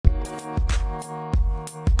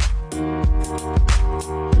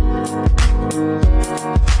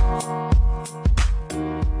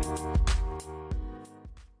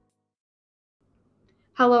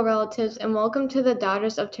relatives, and welcome to the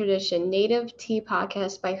Daughters of Tradition Native Tea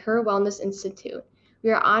podcast by Her Wellness Institute.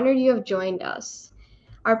 We are honored you have joined us.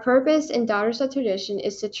 Our purpose in Daughters of Tradition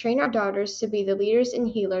is to train our daughters to be the leaders and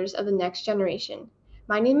healers of the next generation.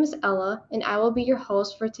 My name is Ella, and I will be your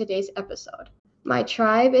host for today's episode. My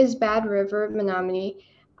tribe is Bad River, Menominee.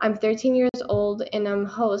 I'm 13 years old, and I'm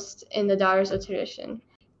host in the Daughters of Tradition.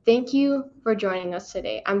 Thank you for joining us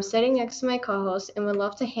today. I'm sitting next to my co-host and would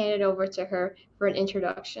love to hand it over to her for an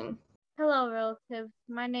introduction. Hello, relatives.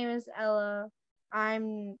 My name is Ella.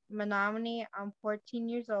 I'm Menominee. I'm 14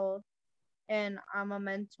 years old, and I'm a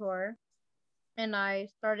mentor. And I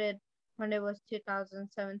started when it was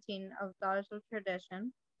 2017 of Daughters of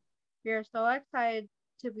Tradition. We are so excited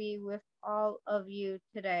to be with all of you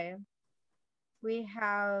today. We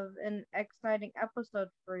have an exciting episode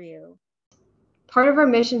for you. Part of our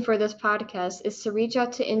mission for this podcast is to reach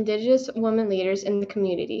out to Indigenous women leaders in the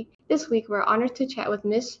community. This week, we're honored to chat with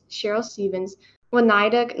Ms. Cheryl Stevens,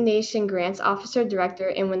 Oneida Nation Grants Officer Director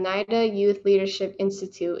and Oneida Youth Leadership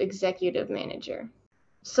Institute Executive Manager.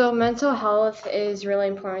 So mental health is really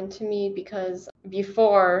important to me because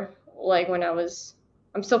before,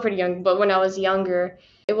 I'm still pretty young, but when I was younger,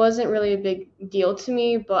 it wasn't really a big deal to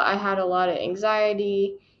me, but I had a lot of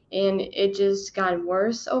anxiety and it just got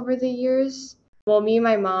worse over the years. Well, me and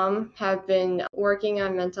my mom have been working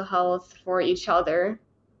on mental health for each other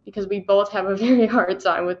because we both have a very hard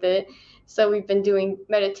time with it. So we've been doing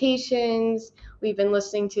meditations, we've been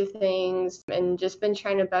listening to things, and just been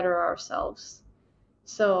trying to better ourselves.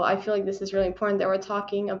 So I feel like this is really important that we're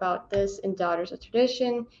talking about this in Daughters of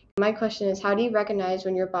Tradition. My question is, how do you recognize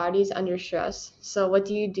when your body's under stress? So what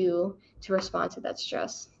do you do to respond to that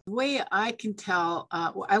stress? The way I can tell,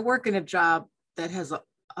 I work in a job that has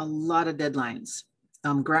a lot of deadlines.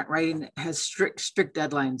 Grant writing has strict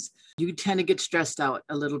deadlines. You tend to get stressed out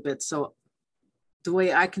a little bit. So the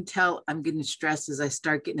way I can tell I'm getting stressed is I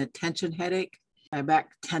start getting a tension headache. My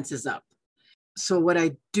back tenses up. So what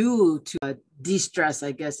I do to de-stress,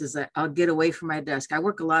 I guess, is that I'll get away from my desk. I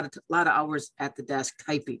work a lot of hours at the desk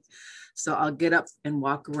typing. So I'll get up and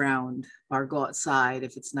walk around or go outside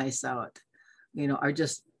if it's nice out, or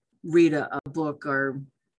just read a book or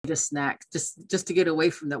eat a snack, just to get away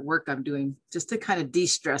from that work I'm doing, just to kind of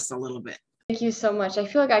de-stress a little bit. Thank you so much. I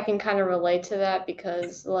feel like I can kind of relate to that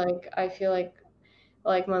because I feel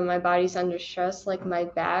like when my body's under stress, like my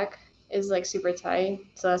back is like super tight.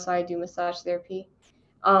 So that's why I do massage therapy.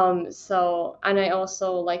 And I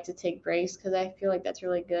also like to take breaks because I feel like that's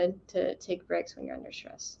really good to take breaks when you're under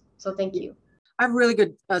stress. So thank you. I have a really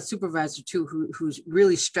good supervisor too, who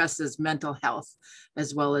really stresses mental health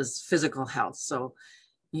as well as physical health. So,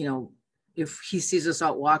 if he sees us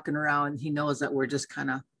out walking around, he knows that we're just kind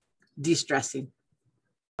of de-stressing.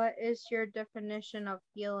 What is your definition of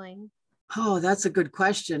healing? Oh, that's a good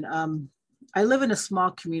question. I live in a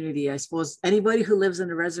small community. I suppose anybody who lives in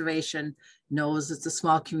a reservation knows it's a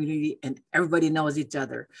small community and everybody knows each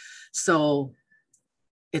other. So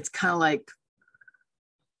it's kind of like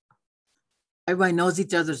everybody knows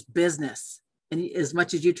each other's business. And as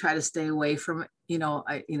much as you try to stay away from it,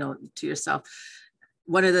 to yourself,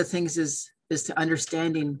 one of the things is to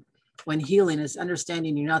understanding when healing is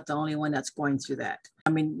understanding you're not the only one that's going through that. I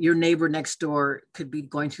mean, your neighbor next door could be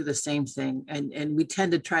going through the same thing. And we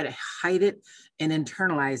tend to try to hide it and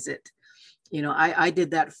internalize it. I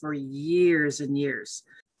did that for years and years,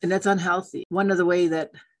 and that's unhealthy. One of the way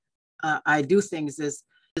that I do things is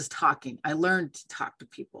talking. I learned to talk to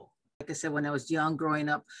people. Like I said, when I was young, growing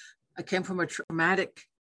up, I came from a traumatic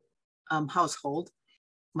household.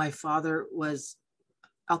 My father was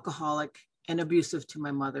alcoholic and abusive to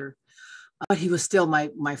my mother, but he was still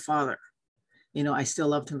my father. I still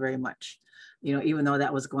loved him very much, even though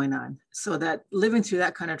that was going on. So that living through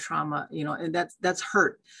that kind of trauma, and that's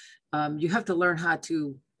hurt. You have to learn how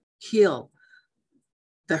to heal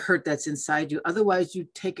the hurt that's inside you. Otherwise, you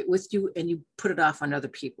take it with you and you put it off on other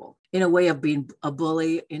people in a way of being a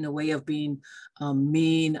bully, in a way of being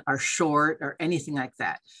mean or short or anything like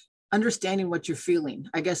that. Understanding what you're feeling,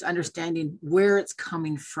 I guess, understanding where it's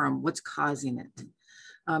coming from, what's causing it.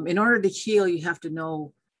 In order to heal, you have to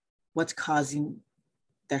know what's causing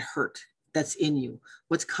that hurt that's in you,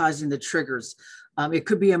 what's causing the triggers. It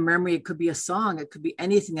could be a memory, it could be a song, it could be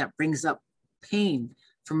anything that brings up pain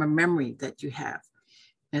from a memory that you have.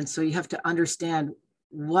 And so you have to understand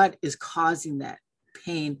what is causing that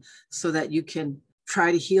pain so that you can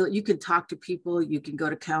try to heal it. You can talk to people, you can go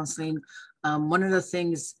to counseling. One of the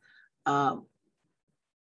things although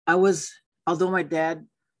my dad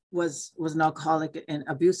was an alcoholic and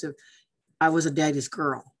abusive, I was a daddy's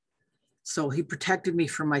girl. So he protected me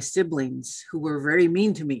from my siblings who were very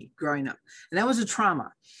mean to me growing up. And that was a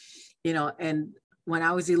trauma. And when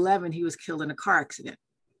I was 11, he was killed in a car accident.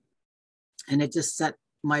 And it just set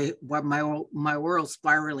my world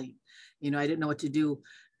spiraling. I didn't know what to do.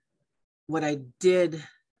 What I did,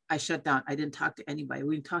 I shut down. I didn't talk to anybody.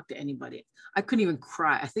 We didn't talk to anybody. I couldn't even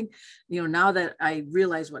cry. I think, now that I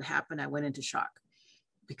realized what happened, I went into shock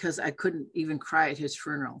because I couldn't even cry at his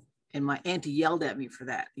funeral. And my auntie yelled at me for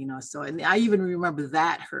that, so, and I even remember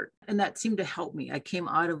that hurt. And that seemed to help me. I came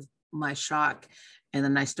out of my shock and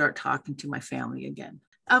then I start talking to my family again.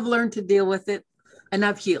 I've learned to deal with it and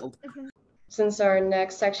I've healed. Since our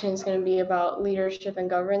next section is going to be about leadership and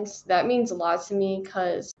governance, that means a lot to me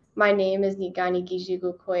because my name is Nigani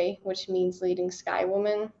Gijigukwe, which means leading sky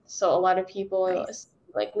woman. So a lot of people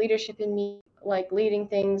like leadership in me, like leading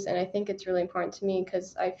things. And I think it's really important to me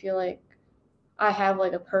because I feel like I have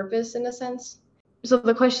like a purpose in a sense. So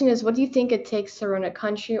the question is, what do you think it takes to run a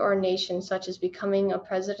country or a nation, such as becoming a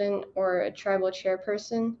president or a tribal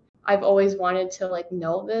chairperson? I've always wanted to like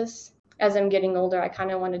know this. As I'm getting older, I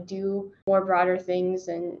kind of want to do more broader things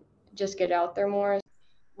and just get out there more.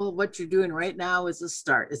 Well, what you're doing right now is a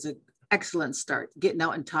start. It's an excellent start. Getting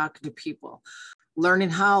out and talking to people,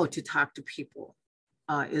 learning how to talk to people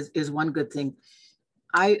is one good thing.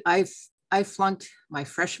 I flunked my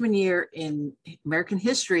freshman year in American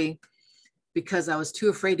history because I was too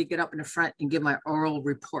afraid to get up in the front and give my oral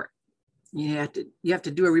report. You have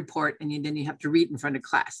to do a report and then you have to read in front of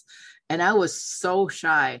class. And I was so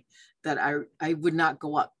shy that I would not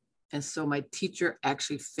go up. And so my teacher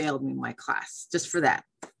actually failed me in my class just for that.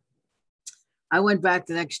 I went back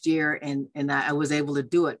the next year and I was able to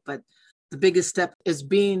do it. But the biggest step is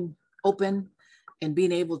being open and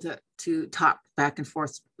being able to talk back and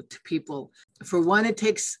forth to people. For one,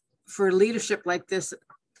 for leadership like this,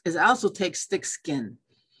 it also takes thick skin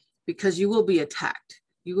because you will be attacked.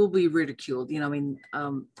 You will be ridiculed.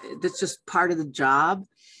 That's just part of the job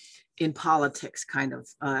in politics, kind of,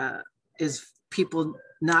 is people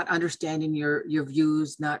not understanding your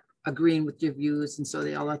views, not agreeing with your views, and so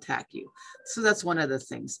they all attack you. So that's one of the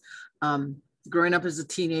things. Growing up as a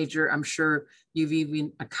teenager, I'm sure you've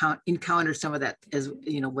even encountered some of that as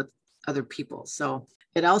with other people. So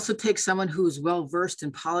it also takes someone who's well versed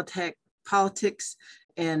in politics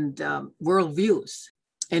and worldviews,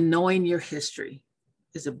 and knowing your history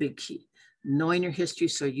is a big key. Knowing your history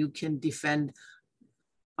so you can defend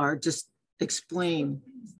or just explain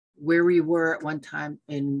where we were at one time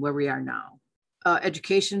and where we are now.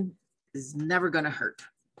 Education is never going to hurt.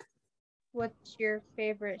 What's your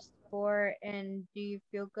favorite sport, and do you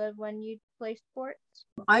feel good when you play sports?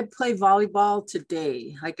 I play volleyball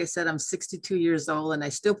today. Like I said, I'm 62 years old and I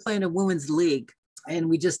still play in a women's league. And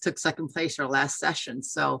we just took second place our last session.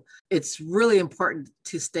 So it's really important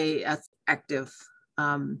to stay active.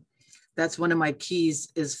 That's one of my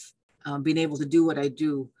keys is being able to do what I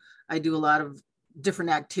do. I do a lot of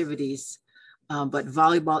different activities, but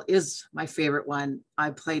volleyball is my favorite one.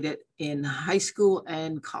 I played it in high school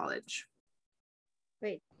and college.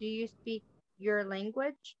 Wait, do you speak your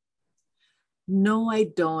language? No, I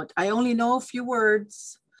don't. I only know a few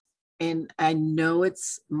words. And I know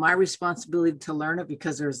it's my responsibility to learn it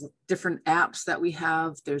because there's different apps that we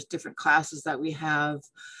have. There's different classes that we have.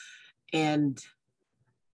 And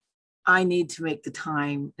I need to make the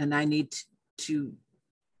time and I need to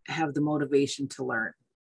have the motivation to learn.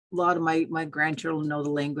 A lot of my grandchildren know the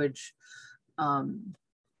language. And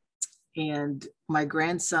my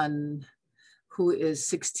grandson, who is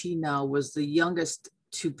 16 now, was the youngest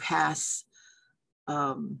to pass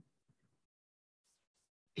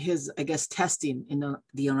his, I guess, testing in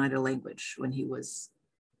the Oneida language when he was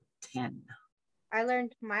 10. I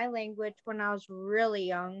learned my language when I was really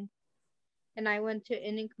young, and I went to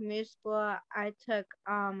Indian Community School. I took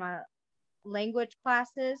language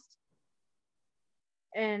classes,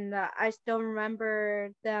 and I still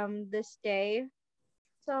remember them this day.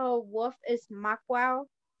 So wolf is Makwao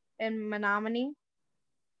in Menominee,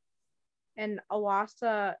 and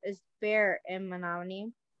Awasa is bear in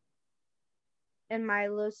Menominee. And my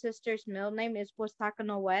little sister's middle name is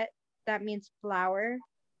Wasakanowet. That means flower.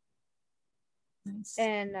 Nice.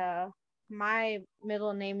 And my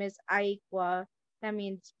middle name is Aikwa. That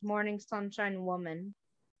means morning sunshine woman.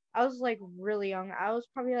 I was like really young. I was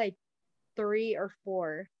probably like 3 or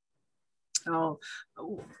 4. Oh,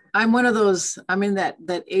 I'm one of those. I'm in that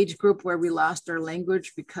age group where we lost our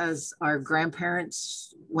language because our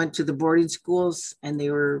grandparents went to the boarding schools and they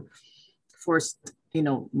were forced,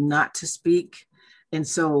 not to speak. And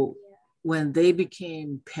so when they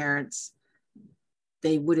became parents,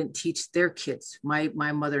 they wouldn't teach their kids, my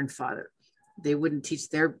mother and father, they wouldn't teach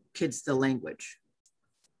their kids the language,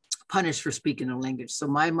 punished for speaking the language. So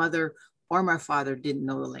my mother or my father didn't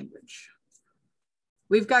know the language.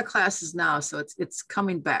 We've got classes now, so it's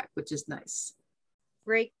coming back, which is nice.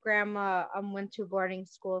 Great grandma went to boarding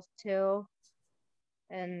schools too,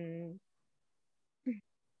 and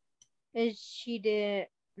she didn't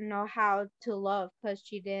know how to love because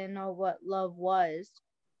she didn't know what love was.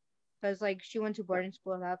 Because like she went to boarding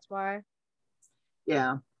school, that's why.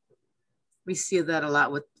 Yeah, we see that a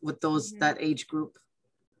lot with those that age group.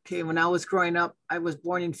 Okay, when I was growing up, I was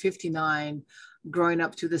born in 59, growing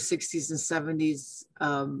up to the 60s and 70s.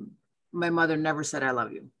 My mother never said I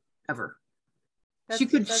love you, ever. She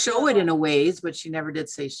could show it in a ways, but she never did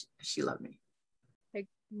say she loved me. Like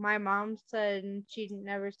my mom said, she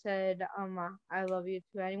never said I love you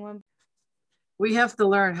to anyone. We have to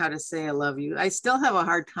learn how to say I love you. I still have a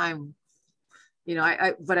hard time, you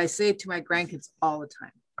know, but I say it to my grandkids all the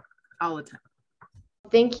time, all the time.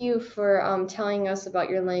 Thank you for telling us about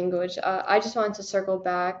your language. I just wanted to circle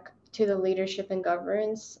back to the leadership and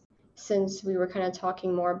governance, since we were kind of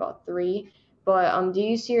talking more about three. But do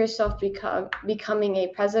you see yourself becoming a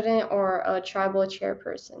president or a tribal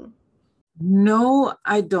chairperson? No,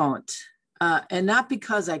 I don't. And not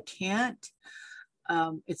because I can't.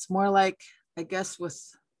 It's more like, I guess with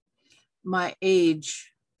my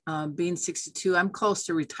age, being 62, I'm close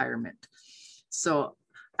to retirement. So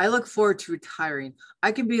I look forward to retiring.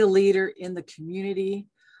 I can be a leader in the community.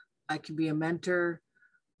 I can be a mentor.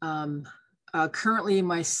 Currently,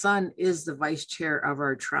 my son is the vice chair of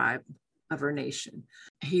our tribe, of our nation.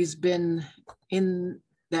 He's been in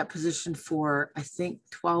that position for, I think,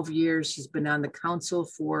 12 years. He's been on the council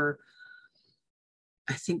for,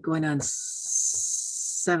 I think, going on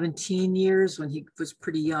 17 years when he was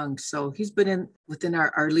pretty young. So he's been within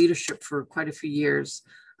our leadership for quite a few years.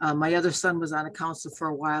 My other son was on a council for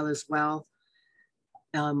a while as well.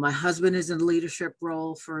 My husband is in a leadership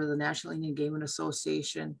role for the National Indian Gaming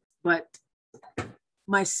Association. But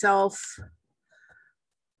myself,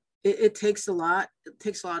 it takes a lot. It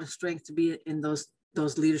takes a lot of strength to be in those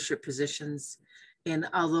leadership positions. And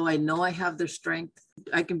although I know I have their strength,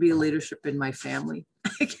 I can be a leadership in my family.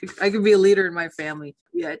 I can be a leader in my family.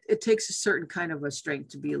 Yeah, it takes a certain kind of a strength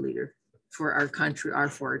to be a leader for our country or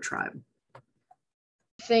for our tribe.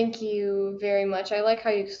 Thank you very much. I like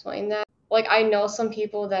how you explained that. Like, I know some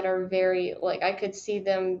people that are very, like, I could see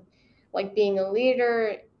them like being a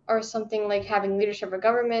leader or something, like having leadership of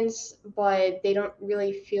governments, but they don't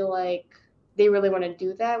really feel like they really want to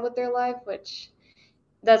do that with their life, which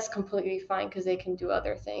that's completely fine because they can do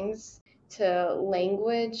other things. To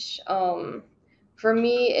language, for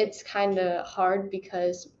me, it's kind of hard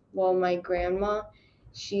because, well, my grandma,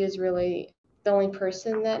 she is really the only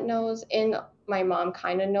person that knows, and my mom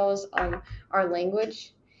kind of knows our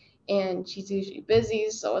language, and she's usually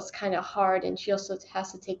busy, so it's kind of hard, and she also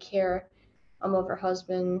has to take care of her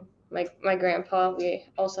husband. My grandpa, we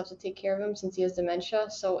also have to take care of him since he has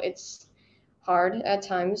dementia, so it's hard at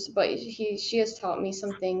times, but she has taught me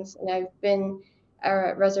some things, and I've been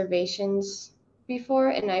at reservations before,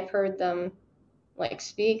 and I've heard them like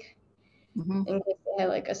speak in case they had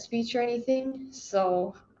like a speech or anything.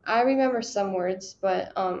 So I remember some words,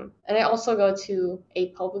 but and I also go to a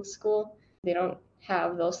public school. They don't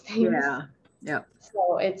have those things. Yeah.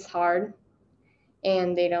 So it's hard,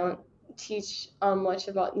 and they don't teach much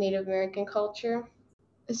about Native American culture.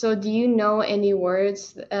 So do you know any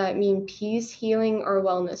words that mean peace, healing, or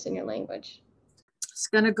wellness in your language?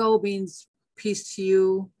 Skanago means peace to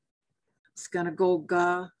you.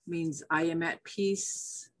 Skanagoga means I am at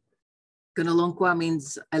peace. Ganalonkwa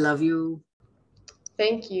means I love you.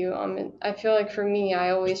 Thank you. I feel like for me,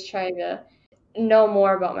 I always try to know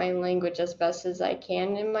more about my language as best as I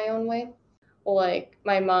can in my own way. Like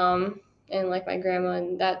my mom and like my grandma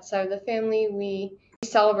and that side of the family, we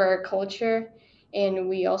celebrate our culture, and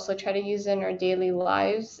we also try to use it in our daily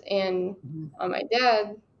lives. And on my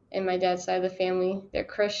dad and my dad's side of the family, they're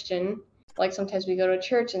Christian. Like sometimes we go to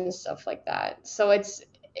church and stuff like that. So it's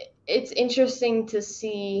interesting to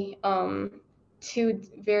see two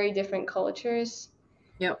very different cultures.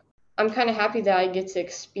 Yep. I'm kind of happy that I get to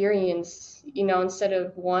experience, instead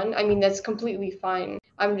of one. I mean, that's completely fine.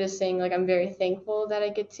 I'm just saying, like, I'm very thankful that I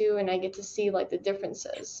get to, and I get to see, like, the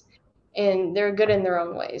differences. And they're good in their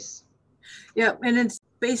own ways. Yeah, and it's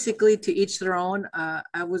basically to each their own.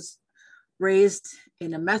 I was raised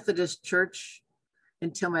in a Methodist church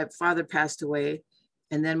until my father passed away.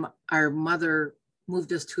 And then our mother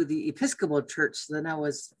moved us to the Episcopal church. So then I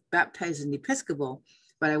was baptized in Episcopal,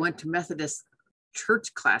 but I went to Methodist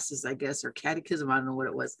church classes, I guess, or catechism. I don't know what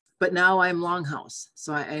it was. But now I'm Longhouse.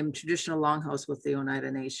 So I am traditional Longhouse with the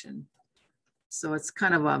Oneida Nation. So it's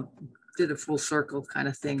kind of did a full circle kind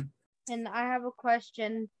of thing. And I have a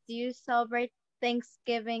question. Do you celebrate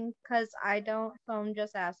Thanksgiving? Because I don't, so I'm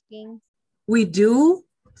just asking. We do,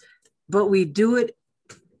 but we do it.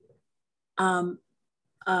 My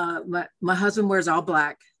husband wears all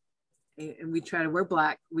black, and we try to wear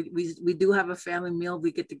black. We do have a family meal.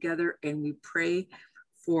 We get together and we pray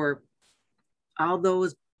for all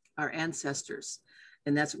those our ancestors,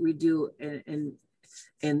 and that's what we do.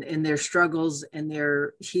 And their struggles and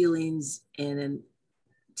their healings, and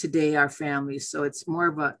today our families. So it's more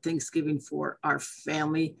of a Thanksgiving for our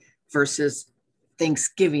family versus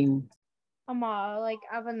Thanksgiving. Like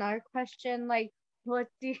I have another question. Like, what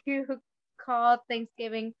do you call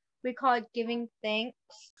Thanksgiving? We call it giving thanks.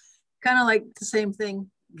 Kind of like the same thing,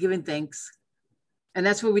 giving thanks. And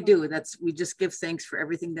that's what we do. We just give thanks for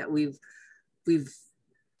everything that we've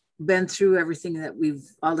been through, everything that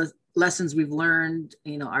all the lessons we've learned,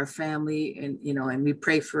 our family, and and we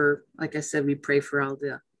pray for, like I said, we pray for all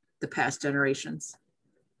the past generations.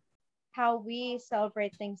 How we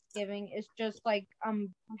celebrate Thanksgiving is just like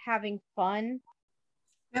having fun.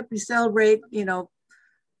 Yep, we celebrate,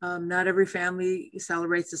 not every family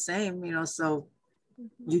celebrates the same, so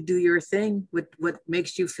you do your thing with what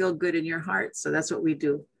makes you feel good in your heart. So that's what we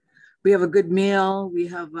do. We have a good meal. We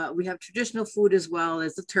have traditional food as well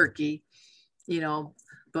as the turkey,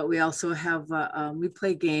 but we also have, we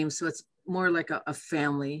play games. So it's more like a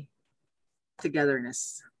family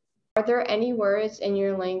togetherness. Are there any words in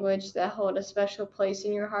your language that hold a special place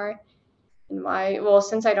in your heart? And why? Well,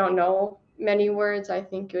 since I don't know many words, I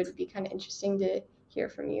think it would be kind of interesting to hear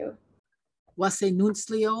from you. Wase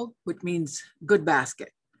Nunslio, which means good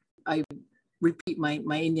basket. I repeat my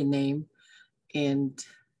Indian name and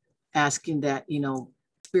asking that,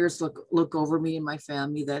 spirits look over me and my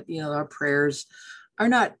family, that, our prayers are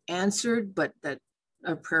not answered, but that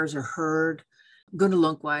our prayers are heard.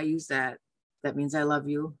 Gunalunkwa, I use that. That means I love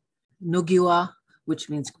you. Nugiwa, which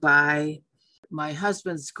means goodbye. My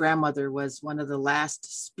husband's grandmother was one of the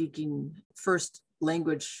first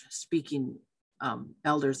language speaking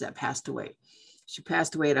elders that passed away. She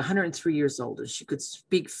passed away at 103 years old, and she could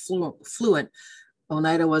speak fluent.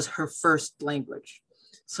 Oneida was her first language.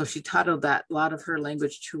 So she taught a lot of her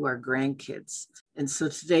language to our grandkids. And so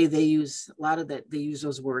today they use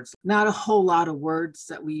those words. Not a whole lot of words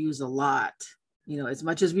that we use a lot, as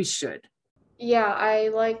much as we should. Yeah, I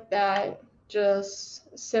like that.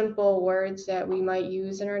 Just simple words that we might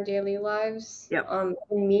use in our daily lives. Yep.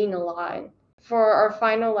 Mean a lot. For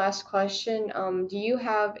our last question, do you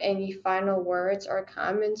have any final words or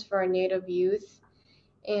comments for our Native youth?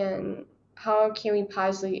 And how can we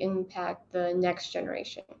positively impact the next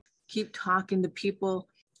generation? Keep talking to people.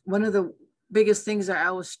 One of the biggest things I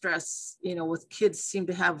always stress, with kids seem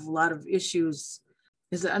to have a lot of issues,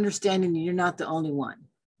 is the understanding you're not the only one.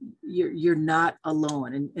 You're not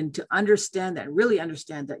alone, and to understand that, really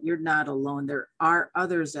understand that you're not alone. There are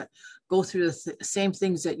others that go through the same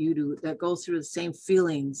things that you do, that go through the same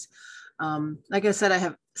feelings. Like I said, I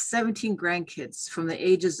have 17 grandkids from the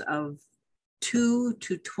ages of 2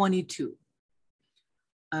 to 22.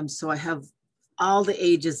 So I have all the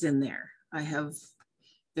ages in there.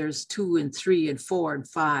 There's 2 and 3 and 4 and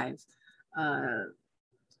 5,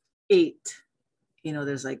 8.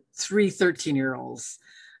 There's like 3 13-year-olds,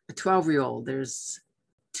 a 12-year-old, there's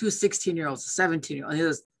 2 16-year-olds, a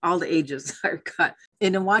 17-year-old. All the ages are cut.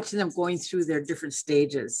 And then watching them going through their different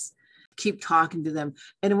stages, keep talking to them.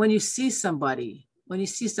 And when you see somebody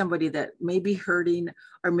that may be hurting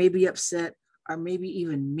or maybe upset or maybe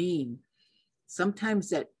even mean, sometimes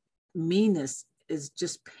that meanness is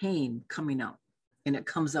just pain coming out, and it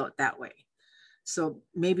comes out that way. So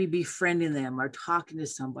maybe befriending them or talking to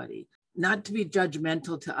somebody, not to be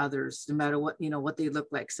judgmental to others, no matter what, what they look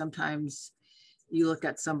like. Sometimes you look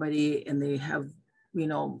at somebody and they have,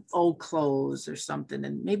 old clothes or something,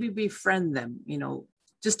 and maybe befriend them,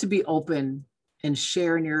 just to be open and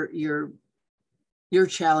sharing your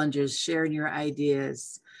challenges, sharing your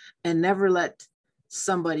ideas, and never let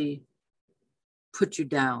somebody put you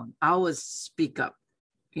down. Always speak up,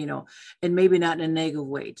 and maybe not in a negative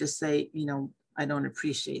way. Just say, I don't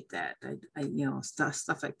appreciate that. I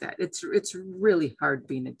stuff like that. It's really hard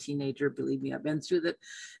being a teenager. Believe me, I've been through that,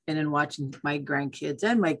 and then watching my grandkids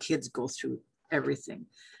and my kids go through everything,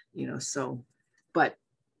 so, but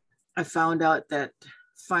I found out that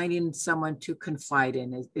finding someone to confide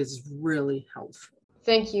in is really helpful.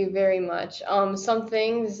 Thank you very much. Some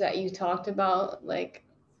things that you talked about, like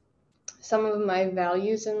some of my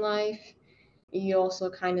values in life, you also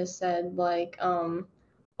kind of said, like,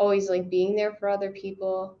 always like being there for other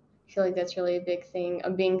people. I feel like that's really a big thing,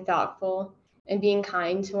 of being thoughtful and being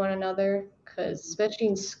kind to one another, because especially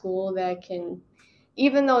in school, that can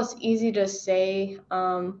even though it's easy to say,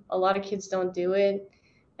 a lot of kids don't do it,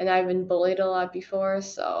 and I've been bullied a lot before,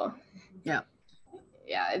 so Yeah.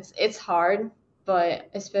 yeah, it's hard, but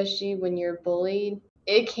especially when you're bullied,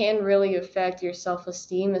 it can really affect your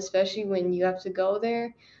self-esteem, especially when you have to go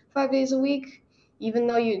there 5 days a week, even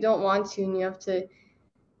though you don't want to, and you have to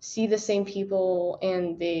see the same people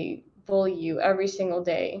and they bully you every single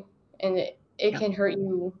day. And it Yeah. can hurt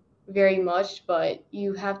you very much, but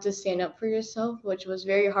you have to stand up for yourself, which was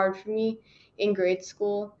very hard for me in grade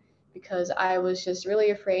school because I was just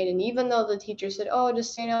really afraid. And even though the teacher said, oh,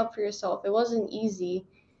 just stand up for yourself, it wasn't easy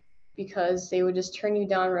because they would just turn you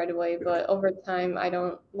down right away. But over time, I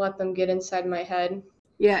don't let them get inside my head.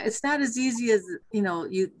 Yeah, it's not as easy as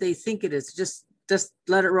they think it is. Just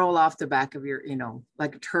let it roll off the back of your,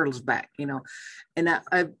 like a turtle's back, And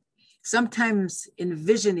I sometimes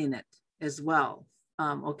envisioning it as well.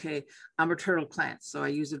 Okay, I'm a turtle plant, so I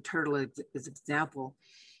use a turtle as an example.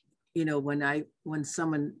 When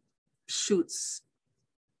someone shoots,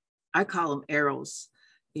 I call them arrows,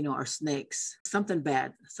 or snakes, something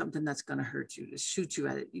bad, something that's going to hurt you, to shoot you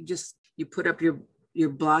at it. You put up your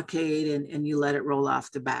blockade and you let it roll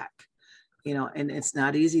off the back, and it's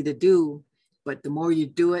not easy to do, but the more you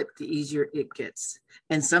do it, the easier it gets.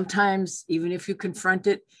 And sometimes, even if you confront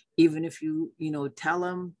it, even if you tell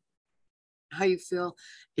them how you feel,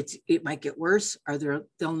 it might get worse, or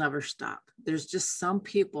they'll never stop. There's just some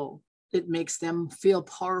people, it makes them feel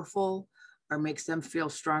powerful or makes them feel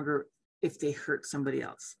stronger if they hurt somebody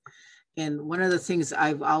else. And one of the things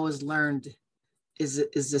I've always learned is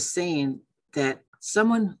the saying that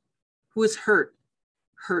someone who is hurt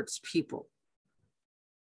hurts people.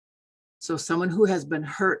 So someone who has been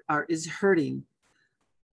hurt or is hurting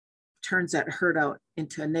turns that hurt out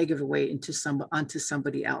into a negative way onto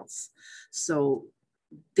somebody else. So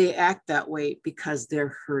they act that way because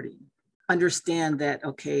they're hurting. Understand that,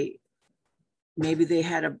 okay, maybe they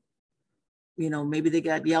had maybe they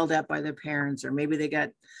got yelled at by their parents, or maybe they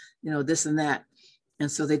got, this and that.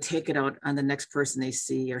 And so they take it out on the next person they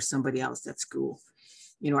see, or somebody else at school,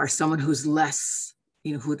 or someone who's less,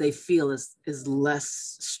 who they feel is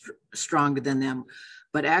less stronger than them.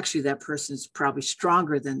 But actually that person is probably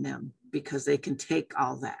stronger than them because they can take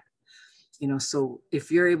all that, so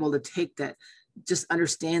if you're able to take that, just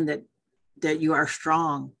understand that you are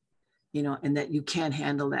strong, and that you can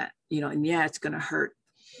handle that, and yeah, it's going to hurt,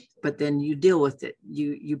 but then you deal with it.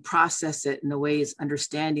 You process it in a way is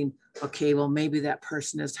understanding, okay, well, maybe that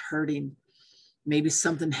person is hurting. Maybe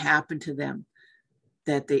something happened to them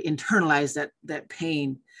that they internalize that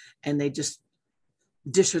pain, and they just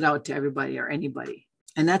dish it out to everybody or anybody.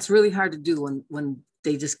 And that's really hard to do when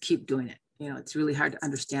they just keep doing it. It's really hard to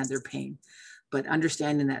understand their pain, but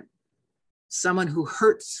understanding that someone who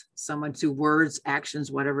hurts someone through words,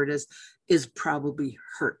 actions, whatever it is probably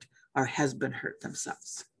hurt or has been hurt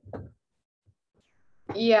themselves.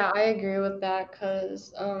 Yeah, I agree with that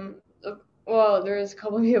because, well, there's a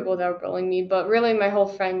couple of people that were bullying me, but really my whole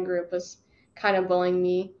friend group was kind of bullying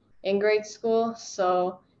me in grade school.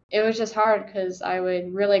 So it was just hard because I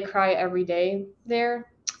would really cry every day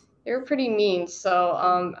there. They were pretty mean.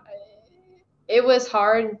 So it was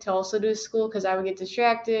hard to also do school because I would get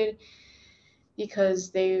distracted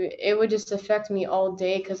because it would just affect me all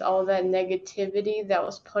day because all that negativity that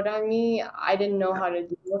was put on me, I didn't know how to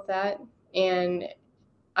deal with that. And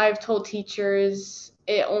I've told teachers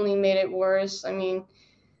it only made it worse. Yeah.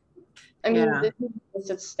 The teachers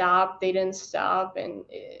said stop, they didn't stop, and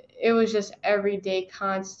it was just every day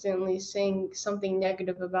constantly saying something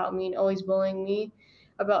negative about me and always bullying me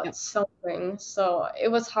about something. So it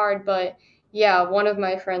was hard, but yeah, one of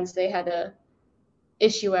my friends, they had a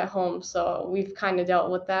issue at home, so we've kind of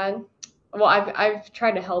dealt with that. Well, I've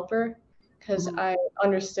tried to help her because I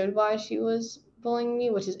understood why she was bullying me,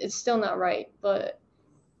 which is it's still not right, but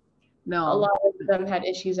a lot of them had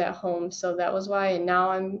issues at home, so that was why. And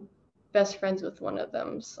now I'm best friends with one of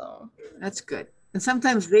them. So that's good. And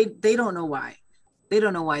sometimes they don't know why. They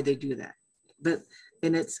don't know why they do that.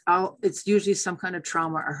 And it's usually some kind of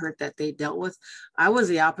trauma or hurt that they dealt with. I was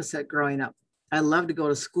the opposite growing up. I loved to go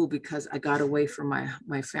to school because I got away from my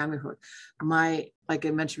familyhood. Like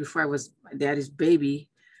I mentioned before, I was my daddy's baby.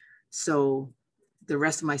 So the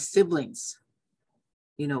rest of my siblings,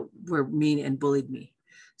 were mean and bullied me.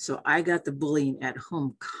 So I got the bullying at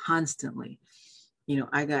home constantly.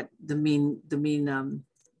 I got the mean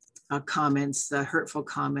comments, the hurtful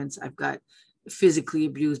comments. I've got physically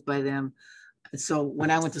abused by them. And so when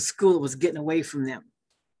I went to school, it was getting away from them,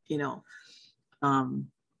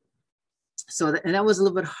 So and that was a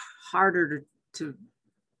little bit harder to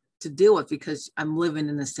to deal with because I'm living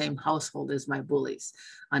in the same household as my bullies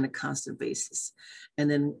on a constant basis. And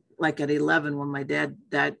then like at 11, when my dad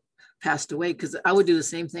passed away, because I would do the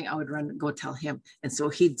same thing, I would run and go tell him. And so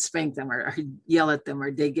he'd spank them or he'd yell at them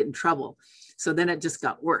or they'd get in trouble. So then it just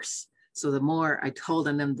got worse. So the more I told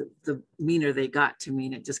on them, the meaner they got to me,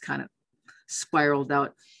 and it just kind of spiraled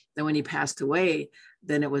out. Then when he passed away,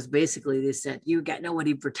 then it was basically, they said, you got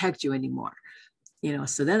nobody to protect you anymore.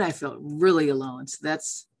 So then I felt really alone. So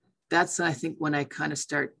that's I think when I kind of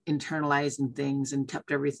start internalizing things and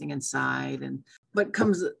kept everything inside. But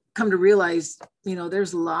come to realize,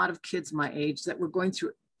 there's a lot of kids my age that were going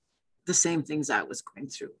through the same things I was going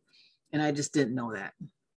through. And I just didn't know that,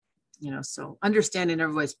 so understanding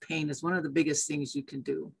everybody's pain is one of the biggest things you can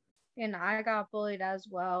do. And I got bullied as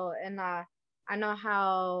well. And I know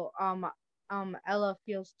how Ella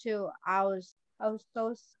feels too. I was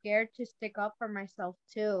so scared to stick up for myself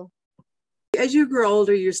too. As you grow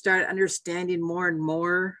older, you start understanding more and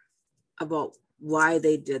more about why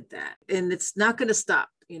they did that. And it's not going to stop.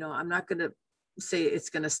 I'm not going to say it's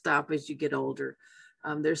going to stop as you get older.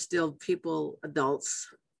 There's still people, adults,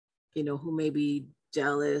 who may be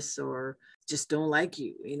jealous or just don't like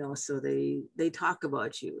you, so they talk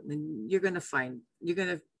about you. And you're going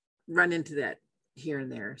to run into that here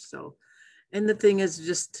and there. So, and the thing is,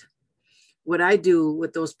 just what I do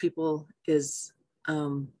with those people is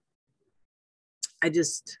I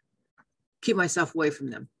just keep myself away from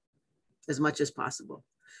them as much as possible.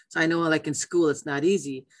 So I know like in school, it's not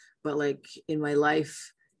easy, but like in my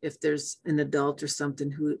life, if there's an adult or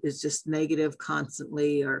something who is just negative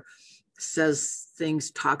constantly or says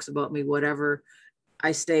things, talks about me, whatever,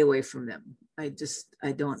 I stay away from them. I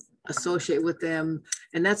don't associate with them.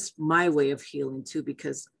 And that's my way of healing too,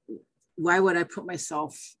 because why would I put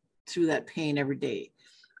myself through that pain every day?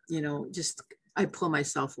 I pull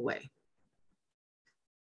myself away.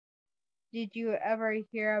 Did you ever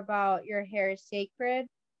hear about your hair is sacred?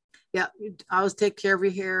 Yeah, I always take care of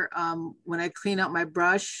your hair. When I clean out my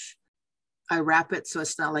brush, I wrap it so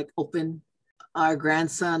it's not like open. Our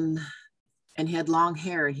grandson, and he had long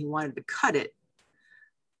hair and he wanted to cut it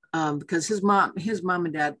because his mom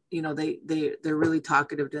and dad, they're really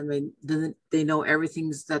talkative and they know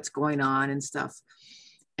everything that's going on and stuff.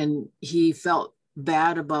 And he felt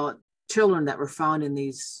bad about children that were found in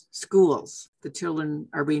these schools. The children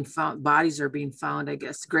are being found, bodies are being found, I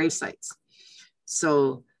guess, grave sites.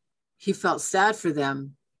 So he felt sad for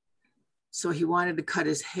them. So he wanted to cut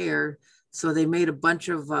his hair. So they made a bunch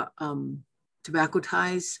of tobacco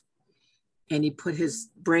ties, and he put his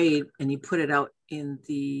braid and he put it out in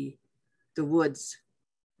the woods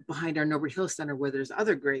behind our Norbert Hill Center where there's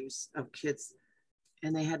other graves of kids.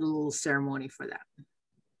 And they had a little ceremony for that.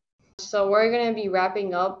 So we're going to be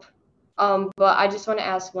wrapping up. But I just want to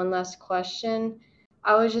ask one last question.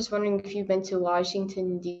 I was just wondering if you've been to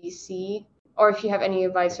Washington, D.C., or if you have any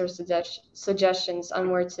advice or suggestions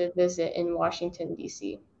on where to visit in Washington,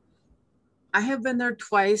 D.C. I have been there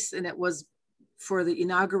twice, and it was for the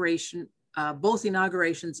inauguration, both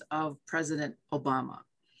inaugurations of President Obama.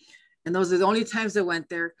 And those are the only times I went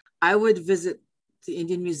there. I would visit the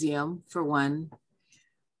Indian Museum for one.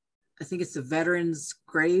 I think it's the Veterans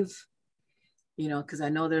Grave, because I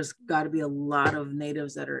know there's got to be a lot of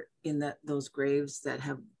natives that are in those graves that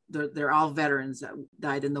they're all veterans that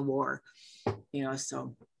died in the war,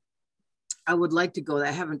 so I would like to go there.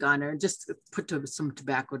 I haven't gone there, just put some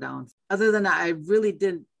tobacco down. Other than that, I really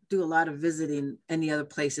didn't do a lot of visiting any other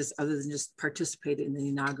places other than just participate in the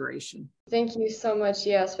inauguration. Thank you so much.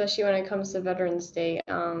 Yeah, especially when it comes to Veterans Day.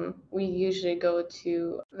 We usually go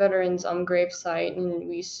to veterans' gravesite and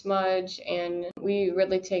we smudge, and we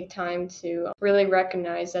really take time to really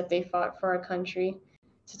recognize that they fought for our country,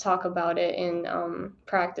 to talk about it and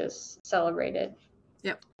practice, celebrate it.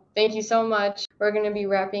 Yep. Thank you so much. We're going to be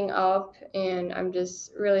wrapping up, and I'm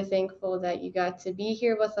just really thankful that you got to be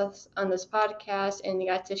here with us on this podcast and you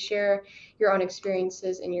got to share your own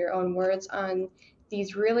experiences and your own words on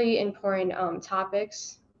these really important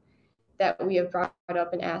topics that we have brought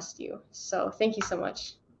up and asked you. So thank you so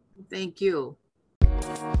much. Thank you.